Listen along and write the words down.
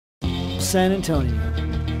San Antonio.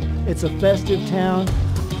 It's a festive town.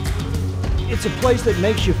 It's a place that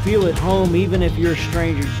makes you feel at home even if you're a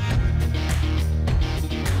stranger.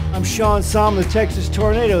 I'm Sean Som of the Texas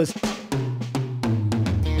Tornadoes,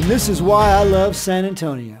 and this is why I love San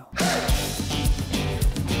Antonio. You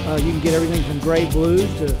can get everything from great blues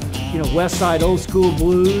to, West Side old school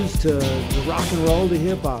blues to rock and roll to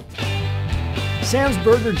hip hop. Sam's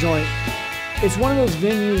Burger Joint, it's one of those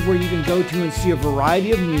venues where you can go to and see a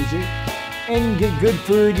variety of music, and you can get good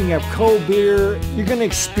food, you can have cold beer. You're going to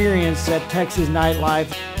experience that Texas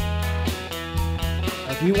nightlife.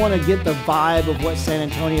 If you want to get the vibe of what San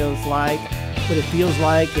Antonio is like, what it feels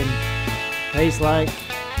like and tastes like,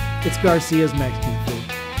 it's Garcia's Mexican food.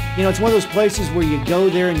 It's one of those places where you go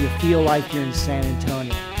there and you feel like you're in San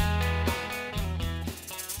Antonio.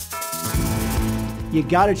 You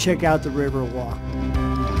got to check out the River Walk.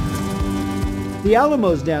 The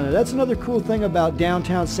Alamo's down there. That's another cool thing about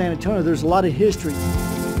downtown San Antonio. There's a lot of history.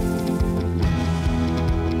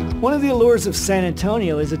 One of the allures of San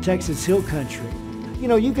Antonio is the Texas Hill Country.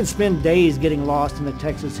 You can spend days getting lost in the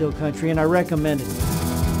Texas Hill Country, and I recommend it.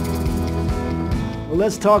 Well,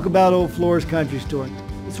 let's talk about Old Flores Country Store.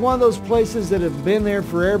 It's one of those places that have been there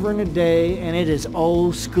forever and a day, and it is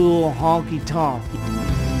old school honky-tonk.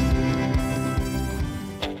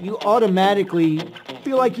 You automatically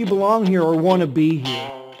feel like you belong here or want to be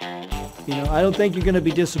here. I don't think you're going to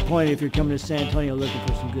be disappointed if you're coming to San Antonio looking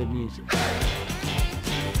for some good music.